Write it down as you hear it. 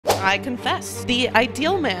I confess. The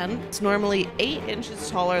ideal man is normally 8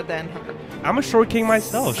 inches taller than her. I'm a short king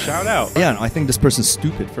myself. Shout out. Yeah, no, I think this person's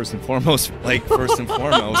stupid, first and foremost. Like, first and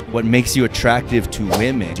foremost, what makes you attractive to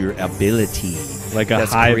women, your ability. Like a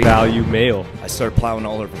That's high-value male. I started plowing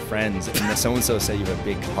all over friends, and then so-and-so said you have a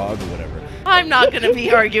big hog or whatever. I'm not going to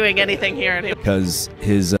be arguing anything here anymore. Because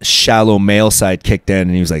his shallow male side kicked in,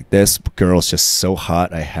 and he was like, this girl's just so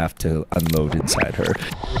hot, I have to unload inside her.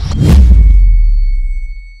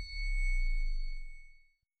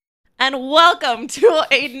 And welcome to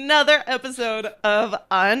another episode of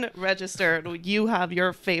Unregistered. You have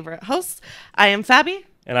your favorite hosts. I am Fabi.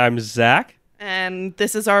 And I'm Zach. And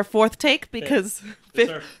this is our fourth take because...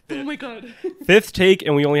 Fifth. Oh my god. Fifth take,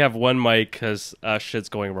 and we only have one mic because shit's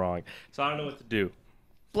going wrong. So I don't know what to do.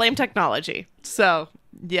 Blame technology. So,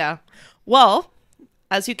 yeah. Well,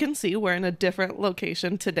 as you can see, we're in a different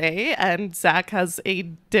location today, and Zach has a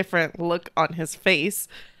different look on his face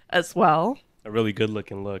as well. A really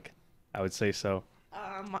good-looking look. I would say so.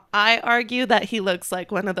 I argue that he looks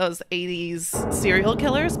like one of those 80s serial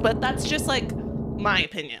killers, but that's just like my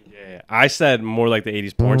opinion. Yeah, I said more like the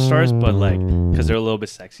 80s porn stars, but like, because they're a little bit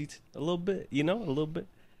sexy, a little bit, you know, a little bit,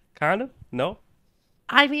 kind of, no?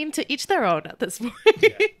 I mean, to each their own at this point. Yeah.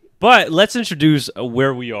 But let's introduce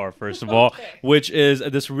where we are, first of all, which is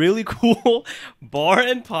this really cool bar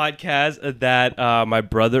and podcast that my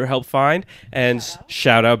brother helped find, and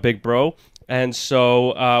shout out Big Bro. And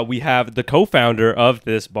so we have the co-founder of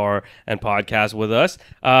this bar and podcast with us.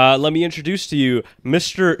 Let me introduce to you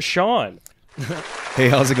Mr. Shawn. Hey,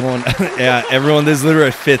 how's it going? Yeah, everyone, this is literally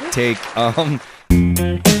a fifth take.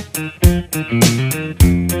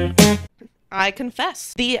 I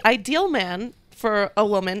confess. The ideal man for a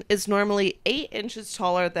woman is normally 8 inches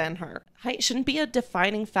taller than her. Height shouldn't be a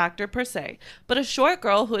defining factor per se, but a short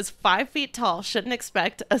girl who is 5 feet tall shouldn't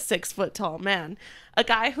expect a 6 foot tall man. A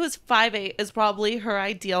guy who is 5'8" is probably her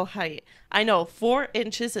ideal height. I know 4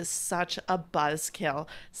 inches is such a buzzkill,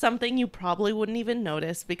 something you probably wouldn't even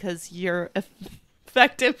notice because you're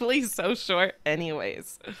effectively so short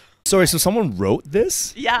anyways. Sorry, so someone wrote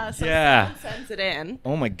this? Yeah, so someone sends it in.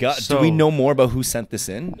 Oh my god, So- do we know more about who sent this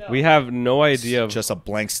in? No. We have no idea. Just a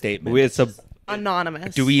blank statement. It's a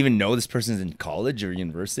Anonymous. Do we even know this person's in college or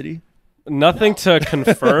university? nothing to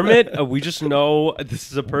confirm it. We just know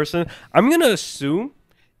this is a person. I'm gonna assume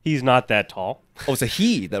he's not that tall. Oh, it's a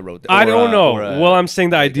he that wrote that. I don't know. Well, I'm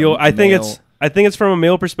saying the ideal. I think male. it's from a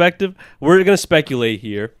male perspective. We're gonna speculate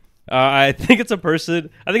here. I think it's a person.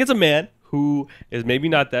 I think it's a man who is maybe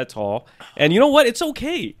not that tall. And you know what? It's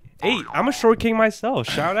okay. Hey, I'm a short king myself.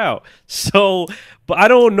 Shout out. So, but I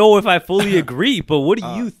don't know if I fully agree. But what do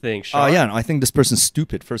you think, Shawn? Oh, yeah, no, I think this person's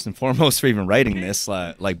stupid, first and foremost, for even writing this.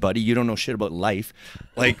 Like, buddy, you don't know shit about life.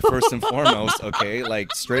 Like, first and foremost, okay?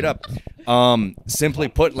 Like, straight up. Simply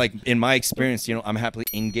put, like, in my experience, you know, I'm a happily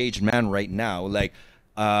engaged man right now. Like,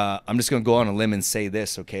 I'm just going to go on a limb and say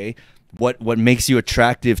this, okay? What makes you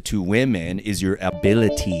attractive to women is your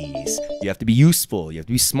abilities. You have to be useful. You have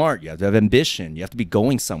to be smart. You have to have ambition. You have to be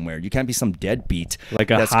going somewhere. You can't be some deadbeat.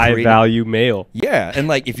 Like a high-value male. Yeah, and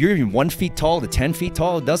like if you're even 1 feet tall to 10 feet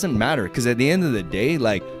tall, it doesn't matter because at the end of the day,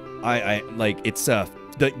 like I like it's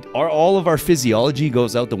all of our physiology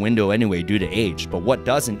goes out the window anyway due to age. But what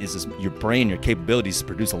doesn't is your brain, your capabilities to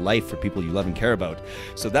produce a life for people you love and care about.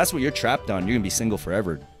 So that's what you're trapped on. You're gonna be single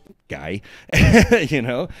forever, guy. You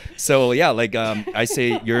know. So yeah, like I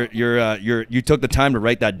say, you took the time to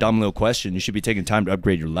write that dumb little question. You should be taking time to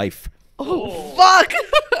upgrade your life. Oh, fuck!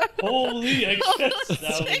 Holy, I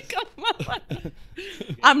guess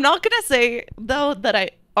I'm not gonna say though that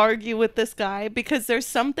I argue with this guy because there's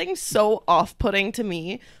something so off-putting to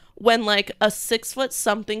me when like a 6 foot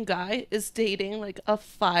something guy is dating like a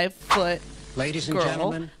 5 foot Ladies and girl.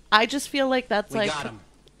 gentlemen, I just feel like that's we like. got him.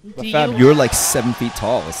 Do Fab, you- you're like 7 feet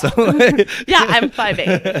tall. So Yeah, I'm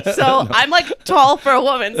 5'8". So I'm like tall for a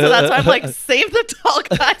woman. So that's why I'm like, save the tall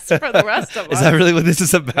guys for the rest of us. is that really what this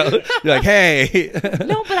is about? You're like, hey.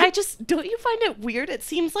 No, but I just, don't you find it weird? It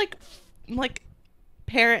seems like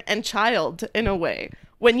parent and child in a way.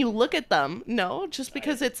 When you look at them, no, just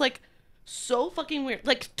because it's like so fucking weird.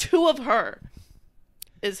 Like 2 of her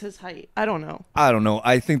is his height. I don't know.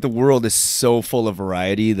 I think the world is so full of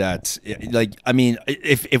variety that, like, I mean,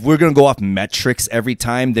 if we're gonna go off metrics every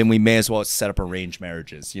time, then we may as well set up arranged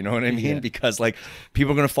marriages. You know what I mean? Yeah. Because like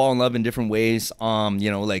people are gonna fall in love in different ways.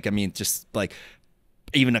 You know, like I mean, just like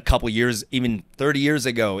even a couple years, even 30 years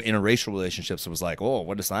ago, interracial relationships was like, oh,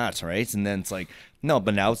 what is that, right? And then it's like, no,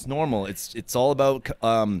 but now it's normal. It's all about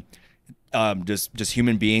just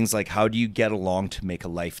human beings. Like, how do you get along to make a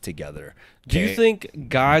life together? Do you think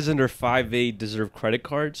guys under 5'8" deserve credit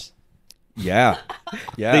cards? Yeah.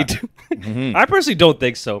 Yeah. They do. I personally don't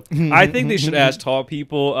think so. I think they should ask tall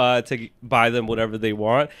people to buy them whatever they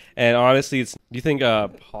want. And honestly, do you think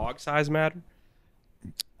hog size matter?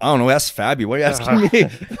 I don't know. Ask Fabi. What are you asking me?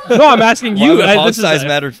 No, I'm asking Why you. would hog size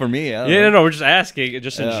matter for me? No, we're just asking,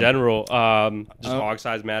 just in general. Does hog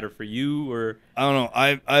size matter for you, or I don't know.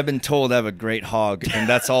 I've been told I have a great hog, and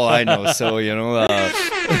that's all I know. So I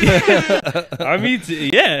mean,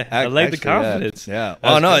 yeah, I like the confidence. Yeah.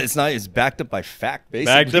 Oh no, it's not. It's backed up by fact.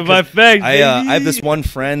 Basically, backed up by fact. I have this one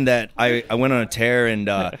friend that I went on a tear, and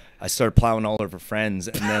I started plowing all of her friends,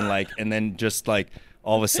 and then just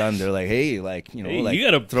all of a sudden they're like, hey, you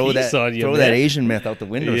gotta throw that Asian myth out the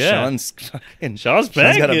window. Yeah. Sean's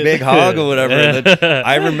got a big hog or whatever.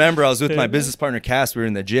 I remember I was with my business partner Cass. We were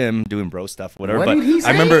in the gym doing bro stuff, whatever. But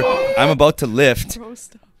I remember I'm about to lift.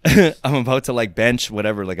 I'm about to bench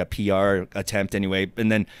whatever, a PR attempt anyway,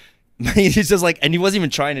 and then he's just and he wasn't even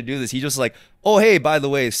trying to do this. He just oh hey, by the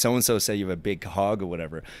way, so and so said you have a big hog or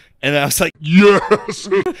whatever, and I was like, yes.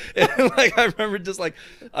 And I remember just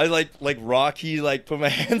I Rocky put my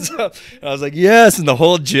hands up, and I was like, yes, and the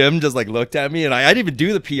whole gym just looked at me, and I didn't even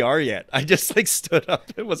do the PR yet. I just stood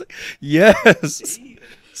up and was like, yes.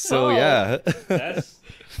 So yeah.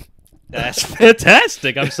 That's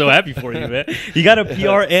fantastic. I'm so happy for you, man. You got a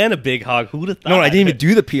PR and a big hog. Who'd have thought? No, I didn't even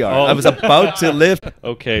do the PR. I was about to lift.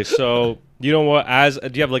 Okay, so you know what?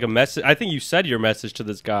 Do you have a message? I think you said your message to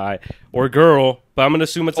this guy or girl, but I'm gonna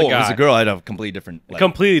assume it's a guy. If it's a girl, I'd have a completely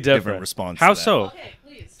different response. How so? Okay,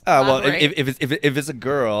 please. Well, if it's a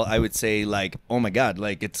girl, I would say oh my god,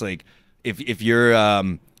 it's if you're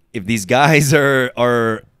if these guys are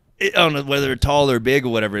I don't know whether they're tall or big or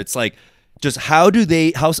whatever, it's just how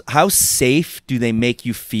safe do they make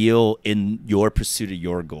you feel in your pursuit of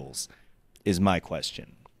your goals is my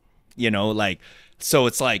question. So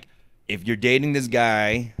it's if you're dating this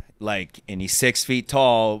guy and he's 6 feet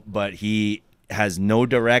tall, but he has no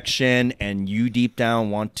direction and you deep down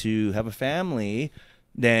want to have a family,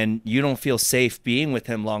 then you don't feel safe being with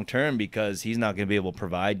him long term because he's not going to be able to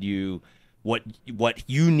provide you what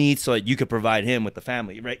you need so that you could provide him with the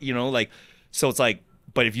family, right? So it's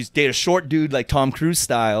but if you date a short dude like Tom Cruise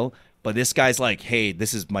style, but this guy's hey,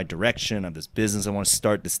 this is my direction of this business. I want to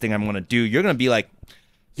start this thing I want to do. You're going to be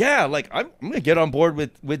yeah, I'm going to get on board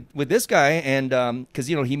with this guy. And because,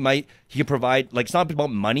 he can provide, it's not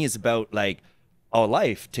about money. It's about our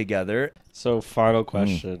life together. So final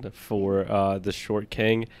question for the short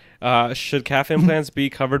king. Should calf implants be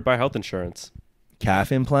covered by health insurance?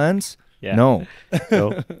 Calf implants? Yeah. No.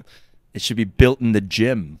 No. It should be built in the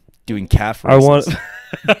gym. Doing calf races.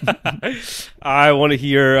 I want to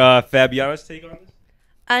hear Fabiana's take on this.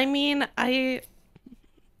 I mean, because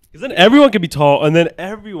then everyone can be tall, and then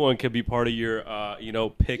everyone can be part of your,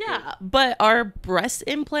 pick. Yeah, but are breast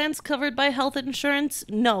implants covered by health insurance?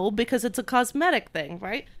 No, because it's a cosmetic thing,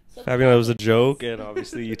 right? So Fabiana, it was a joke, and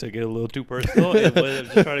obviously you took it a little too personal. It was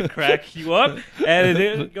just trying to crack you up, and it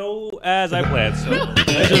didn't go as I planned. So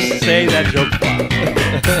let's just say that joke flopped.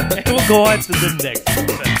 And we'll go on to the next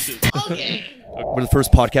confession. Okay. We're the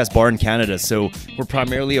first podcast bar in Canada, so we're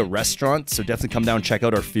primarily a restaurant. So definitely come down and check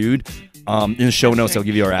out our food. In the show notes, I'll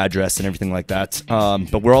give you our address and everything like that.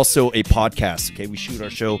 But we're also a podcast. Okay, we shoot our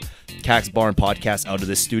show, Kaks Bar and Podcast, out of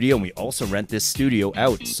this studio, and we also rent this studio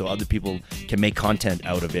out so other people can make content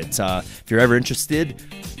out of it. If you're ever interested,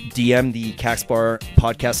 DM the Kaks Bar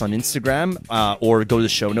Podcast on Instagram, or go to the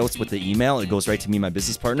show notes with the email. It goes right to me and my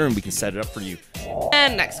business partner, and we can set it up for you.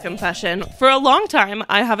 And next confession. For a long time,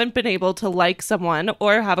 I haven't been able to like someone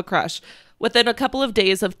or have a crush. Within a couple of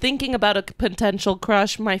days of thinking about a potential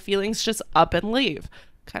crush, my feelings just up and leave.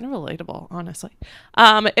 Kind of relatable, honestly.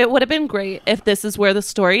 It would have been great if this is where the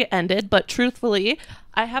story ended, but truthfully,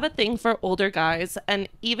 I have a thing for older guys, and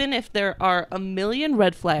even if there are a million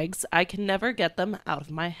red flags, I can never get them out of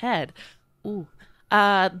my head. Ooh.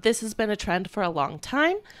 This has been a trend for a long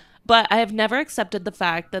time, but I have never accepted the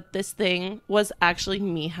fact that this thing was actually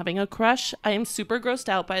me having a crush. I am super grossed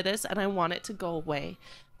out by this, and I want it to go away.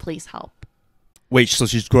 Please help. Wait, so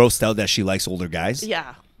she's grossed out that she likes older guys?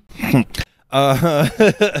 Yeah.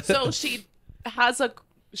 So she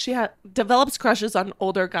develops crushes on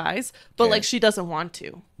older guys, but Okay. she doesn't want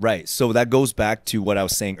to. Right. So that goes back to what I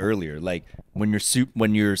was saying earlier. When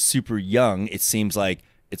you're super young, it seems like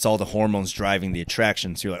it's all the hormones driving the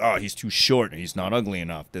attraction. So you're like, oh, he's too short. He's not ugly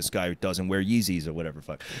enough. This guy doesn't wear Yeezys or whatever.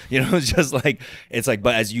 Fuck. It's just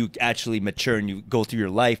but as you actually mature and you go through your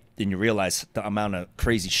life, then you realize the amount of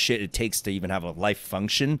crazy shit it takes to even have a life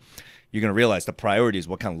function. You're going to realize the priority is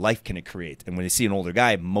what kind of life can it create. And when you see an older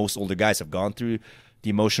guy, most older guys have gone through the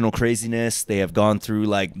emotional craziness. They have gone through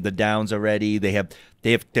like the downs already.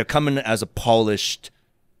 They're coming as a polished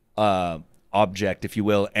object, if you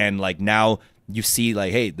will, and like now you see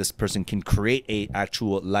like, hey, this person can create a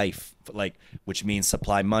actual life, like, which means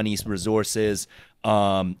supply money, resources,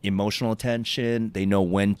 emotional attention. They know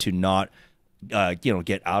when to not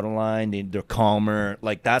get out of line. They're calmer.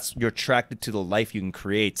 Like you're attracted to the life you can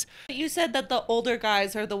create. You said that the older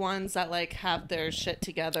guys are the ones that like have their shit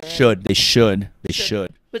together. They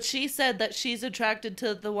should. But she said that she's attracted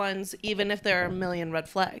to the ones even if there are a million red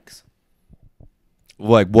flags.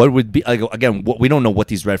 Like what would be like again? We don't know what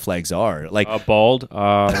these red flags are. Like bald,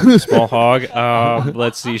 small hog.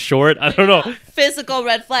 Let's see, short. I don't know. Physical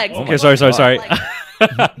red flags. Okay, sorry. Like,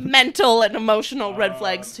 mental and emotional red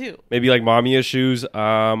flags too. Maybe like mommy issues,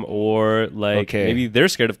 or like maybe they're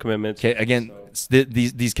scared of commitment. Okay, again,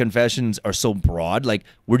 these confessions are so broad. Like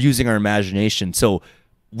we're using our imagination, so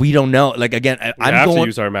we don't know. Like again, we have to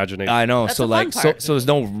use our imagination. I know. That's so the like, fun part. so there's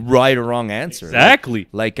no right or wrong answer. Exactly.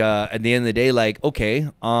 Like at the end of the day, like okay,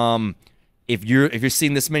 if you're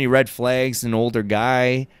seeing this many red flags, an older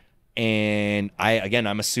guy. And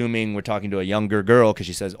I'm assuming we're talking to a younger girl because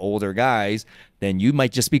she says older guys, then you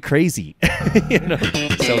might just be crazy.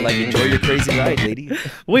 So like enjoy your crazy ride, lady.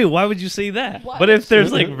 Wait, why would you say that? What? But if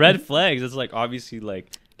there's like red flags, it's like obviously like.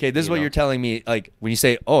 Okay, this is what you're telling me. Like when you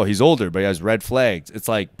say, "Oh, he's older, but he has red flags," it's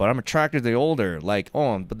like, "But I'm attracted to the older." Like,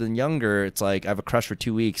 "Oh, but then younger," it's like, "I have a crush for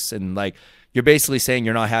 2 weeks," and like you're basically saying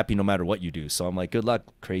you're not happy no matter what you do. So I'm like, "Good luck,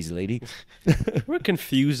 crazy lady." We're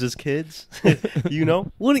confused as kids.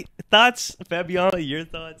 What thoughts, Fabiana? Your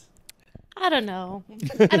thoughts? I don't know.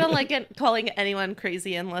 I don't like calling anyone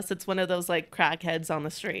crazy unless it's one of those like crackheads on the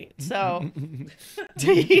street. So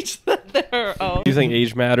to each their own. Do you think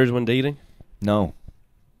age matters when dating? No.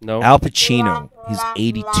 No. Al Pacino, he's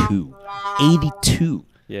 82. 82.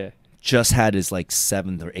 Yeah. Just had his like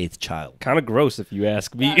 7th or 8th child. Kind of gross if you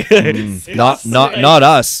ask me. Not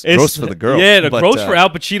us. Gross for the girl. Yeah, the gross for Al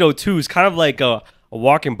Pacino too is kind of like a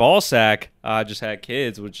walking ball sack. Just had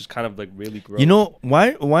kids, which is kind of like really gross. You know,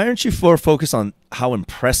 why aren't you focused on how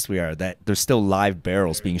impressed we are that there's still live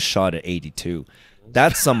barrels being shot at 82?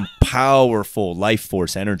 That's some powerful life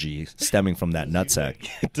force energy stemming from that nutsack.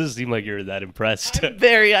 It doesn't seem like you're that impressed. I'm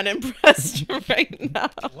very unimpressed right now.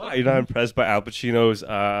 Why? You're not impressed by Al Pacino's,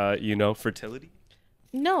 fertility?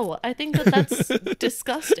 No, I think that's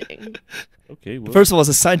disgusting. Okay. Well. First of all, it's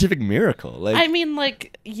a scientific miracle. Like I mean,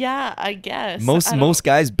 like, yeah, I guess. most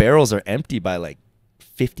guys' barrels are empty by like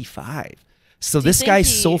 55. So this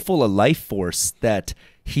guy's so full of life force that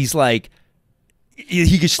he's like.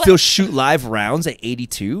 He could still shoot live rounds at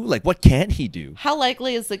 82. Like, what can't he do? How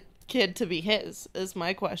likely is the kid to be his? Is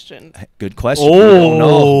my question. Good question. Oh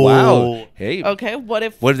no! Wow. Hey. Okay. What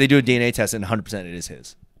if they do a DNA test and 100% it is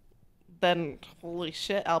his? Then holy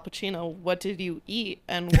shit, Al Pacino, what did you eat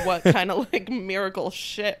and what kind of like miracle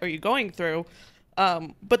shit are you going through?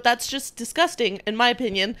 But that's just disgusting, in my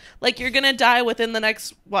opinion. Like you're gonna die within the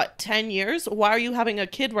next 10 years? Why are you having a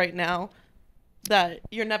kid right now? That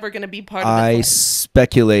you're never going to be part of. I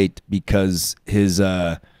speculate because his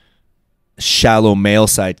shallow male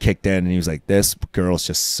side kicked in and he was like, this girl's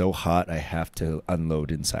just so hot, I have to unload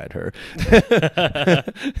inside her.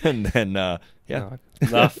 And then, yeah.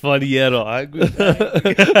 Not funny at all. I agree with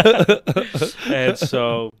that. And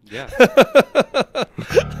so, yeah.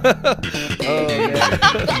 Oh, yeah.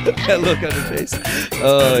 That look on her face.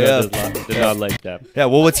 Oh, yeah. Did not like that. Yeah,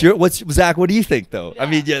 well, Zach, what do you think, though? Yeah. I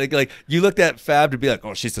mean, yeah, like you looked at Fab to be like,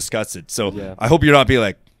 oh, she's disgusted. So yeah. I hope you're not being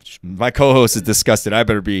like, my co-host is disgusted. I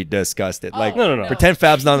better be disgusted. Like, no. Pretend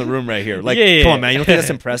Fab's not in the room right here. Like, come on, man. You don't think that's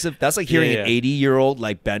impressive? That's like hearing an 80-year-old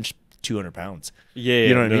like bench 200 pounds. Yeah,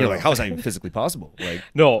 you know what I mean? You're like, how is that even physically possible? Like,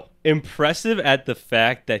 no, impressive at the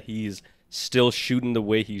fact that he's still shooting the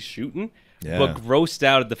way he's shooting. Yeah. But grossed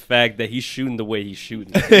out at the fact that he's shooting the way he's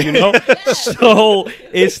shooting, So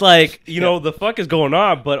it's like, the fuck is going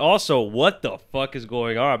on, but also what the fuck is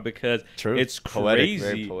going on, because it's crazy.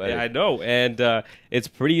 Very poetic. Yeah, I know, and it's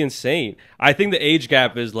pretty insane. I think the age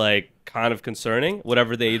gap is like kind of concerning,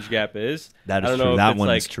 whatever the age gap is. That is true. That one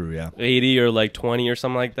is true, yeah. 80 or like 20 or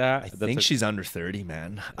something like that. I think she's under 30,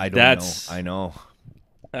 man. I don't know. I know.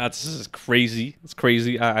 That's crazy. It's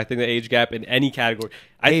crazy. I think the age gap in any category.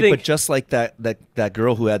 But just like that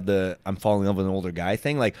girl who had the I'm falling in love with an older guy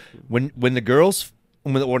thing, like when the girls,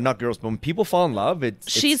 or not girls, but when people fall in love,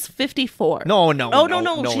 she's 54. No.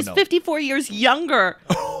 She's 54 years younger.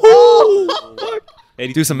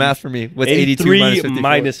 Do some math for me. What's 82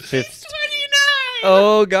 minus 50?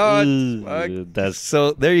 Oh God!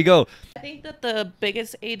 So there you go. I think that the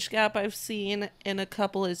biggest age gap I've seen in a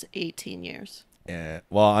couple is 18 years.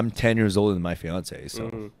 Well, I'm 10 years older than my fiance,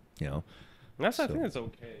 so you know. I think that's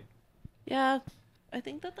okay. Yeah, I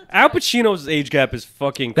think that's Al Pacino's age gap is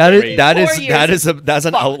fucking That crazy. that's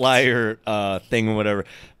an outlier thing or whatever.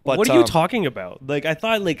 But what are you talking about? Like, I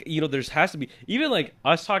thought, like, you know, there has to be, even like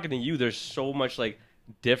us talking to you, there's so much like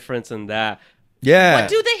difference in that. Yeah. What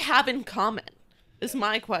do they have in common? Is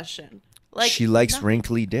my question. Like, she likes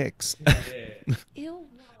wrinkly dicks. Ew.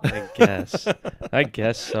 I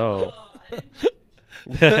guess so.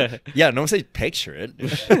 Yeah, no one says picture it.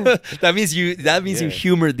 That means you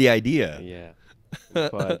humored the idea. Yeah.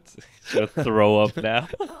 But she'll throw up now.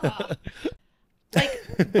 Like,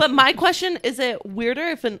 but my question, is it weirder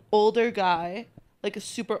if an older guy, like a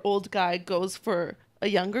super old guy, goes for a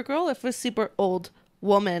younger girl, if a super old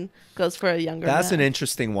woman goes for a younger That's man? an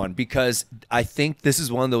interesting one, because I think this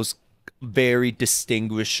is one of those very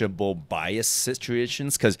distinguishable bias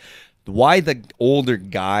situations, because why the older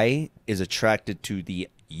guy is attracted to the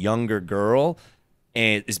younger girl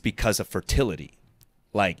and is because of fertility.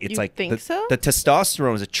 Like, it's You like think so? The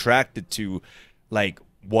testosterone is attracted to like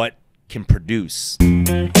what can produce.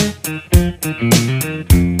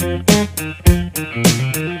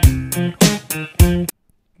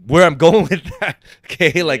 Where I'm going with that,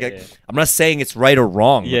 okay? Like, I'm not saying it's right or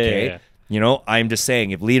wrong, okay? Yeah. You know, I'm just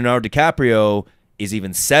saying if Leonardo DiCaprio is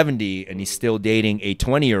even 70 and he's still dating a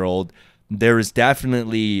 20-year-old, there is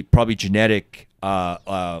definitely probably genetic,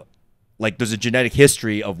 like there's a genetic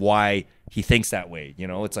history of why he thinks that way. You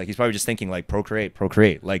know, it's like he's probably just thinking like procreate,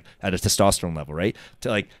 like at a testosterone level, right?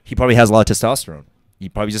 Like he probably has a lot of testosterone. He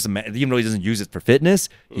probably just, even though he doesn't use it for fitness,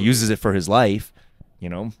 he uses it for his life. You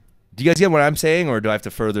know, do you guys get what I'm saying, or do I have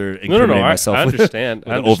to further incriminate myself? I understand.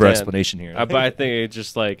 with over explanation here. But I think it's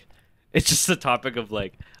just like, it's just a topic of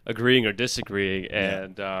like agreeing or disagreeing,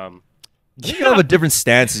 and You have a different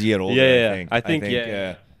stance as you get older. Yeah. I think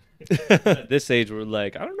At this age, we're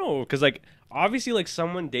like, I don't know, because like obviously like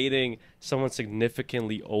someone dating someone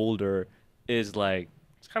significantly older is like,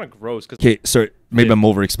 it's kind of gross. Okay, sorry, maybe I'm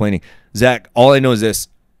over explaining. Zach, all I know is this.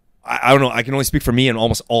 I don't know. I can only speak for me and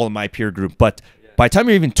almost all of my peer group. But by the time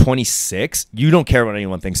you're even 26, you don't care what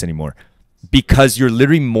anyone thinks anymore, because you're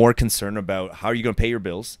literally more concerned about how are you going to pay your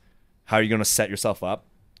bills, how are you going to set yourself up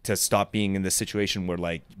to stop being in this situation where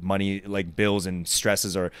like money, like bills and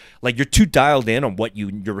stresses are like, you're too dialed in on what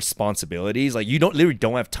your responsibilities. Like you literally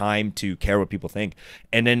don't have time to care what people think.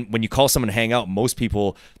 And then when you call someone to hang out, most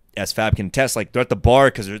people, as Fab can attest, like they're at the bar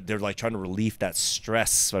because they're like trying to relieve that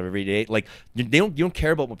stress of every day. Like you don't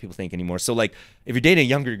care about what people think anymore. So like if you're dating a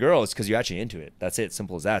younger girl, it's because you're actually into it. That's it.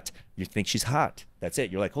 Simple as that. You think she's hot. That's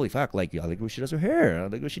it. You're like, holy fuck! Like I like the way she does her hair. I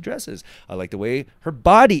like the way she dresses. I like the way her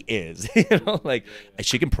body is. You know, like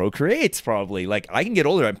she can procreate probably. Like I can get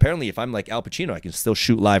older. Apparently, if I'm like Al Pacino, I can still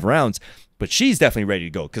shoot live rounds. But she's definitely ready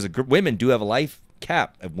to go because women do have a life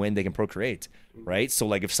cap of when they can procreate, right? So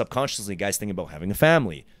like if subconsciously guys think about having a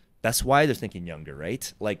family. That's why they're thinking younger,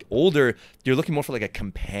 right? Like older, you're looking more for like a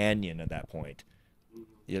companion at that point.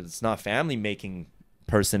 It's not a family making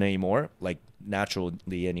person anymore, like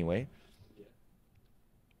naturally anyway.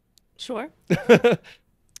 Sure.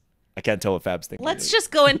 I can't tell what Fab's thinking. Let's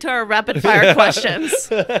just go into our rapid fire questions.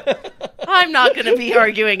 I'm not going to be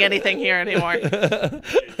arguing anything here anymore.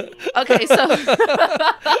 Okay, so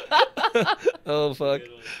oh fuck.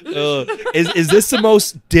 Is this the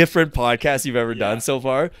most different podcast you've ever done so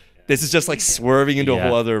far? This is just like swerving into a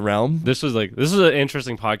whole other realm. This is an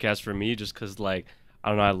interesting podcast for me just because like I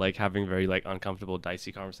don't know, I like having very like uncomfortable,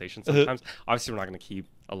 dicey conversations sometimes. Obviously, we're not going to keep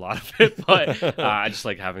a lot of it, but I just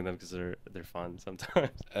like having them because they're fun sometimes.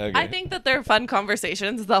 Okay. I think that they're fun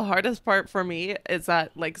conversations. The hardest part for me is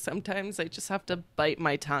that like sometimes I just have to bite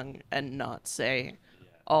my tongue and not say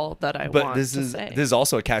all that I want to say. This is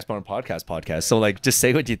also a Kaks Bar podcast. So like, just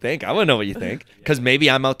say what you think. I want to know what you think because maybe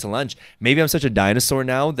I'm out to lunch. Maybe I'm such a dinosaur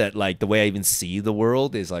now that like the way I even see the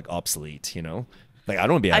world is like obsolete. You know, like I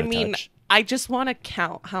don't want to be out of touch. I just want to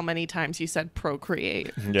count how many times you said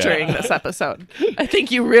procreate during this episode. I think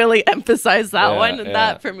you really emphasized that one, and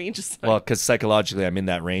that for me just. Well, because psychologically, I'm in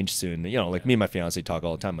that range soon. You know, like me and my fiance talk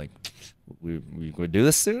all the time. Like, we would do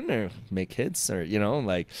this soon, or make kids, or you know,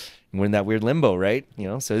 like we're in that weird limbo, right? You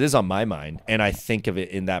know, so it is on my mind, and I think of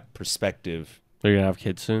it in that perspective. They're gonna have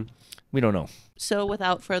kids soon. We don't know. So,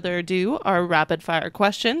 without further ado, our rapid fire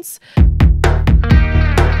questions.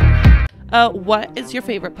 What is your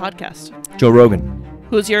favorite podcast? Joe Rogan.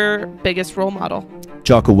 Who's your biggest role model?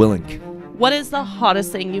 Jocko Willink. What is the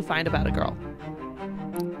hottest thing you find about a girl?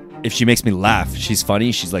 If she makes me laugh, she's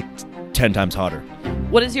funny, she's like 10 times hotter.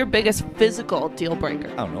 What is your biggest physical deal breaker?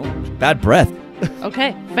 I don't know. Bad breath.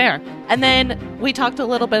 Okay, fair. And then we talked a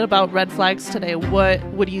little bit about red flags today. What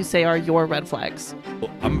would you say are your red flags?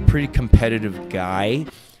 I'm a pretty competitive guy,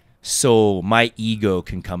 so my ego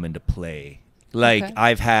can come into play. Like, Okay.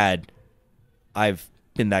 I've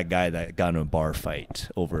been that guy that got in a bar fight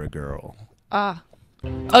over a girl.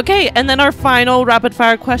 Okay, and then our final rapid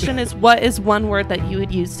fire question is, what is one word that you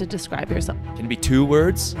would use to describe yourself? Can it be 2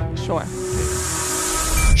 words? Sure.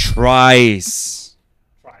 Tries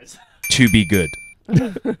to be good.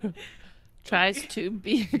 Tries to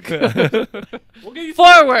be good. We'll give you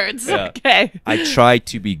 4 words. Yeah. Okay. I try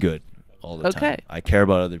to be good all the time. Okay. I care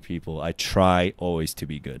about other people. I try always to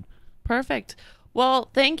be good. Perfect. Well,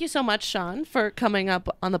 thank you so much, Shawn, for coming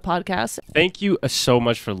up on the podcast. Thank you so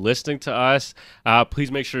much for listening to us.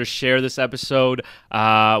 Please make sure to share this episode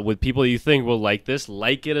with people you think will like this.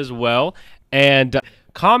 Like it as well. And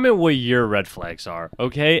comment what your red flags are,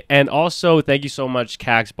 okay? And also, thank you so much,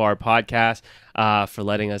 Kaks Bar Podcast, for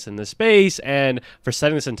letting us in this space and for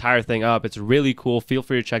setting this entire thing up. It's really cool. Feel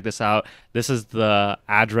free to check this out. This is the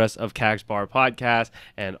address of Kaks Bar Podcast,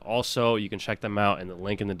 and also you can check them out in the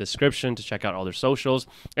link in the description to check out all their socials,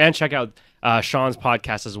 and check out Shawn's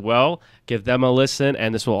podcast as well. Give them a listen,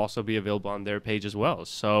 and this will also be available on their page as well.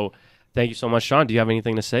 So thank you so much, Shawn. Do you have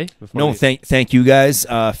anything to say? No, thank you guys,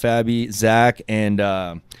 Fabi, Zach,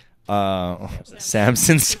 and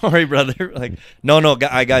Samson. Sorry, brother. Like, no,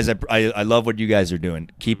 guys, I love what you guys are doing.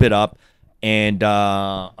 Keep it up. And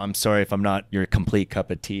I'm sorry if I'm not your complete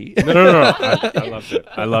cup of tea. No. I loved it.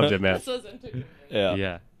 I loved it, man. This was into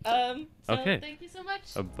Yeah. So Okay. thank you so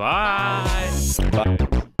much. Bye.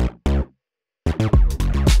 Bye.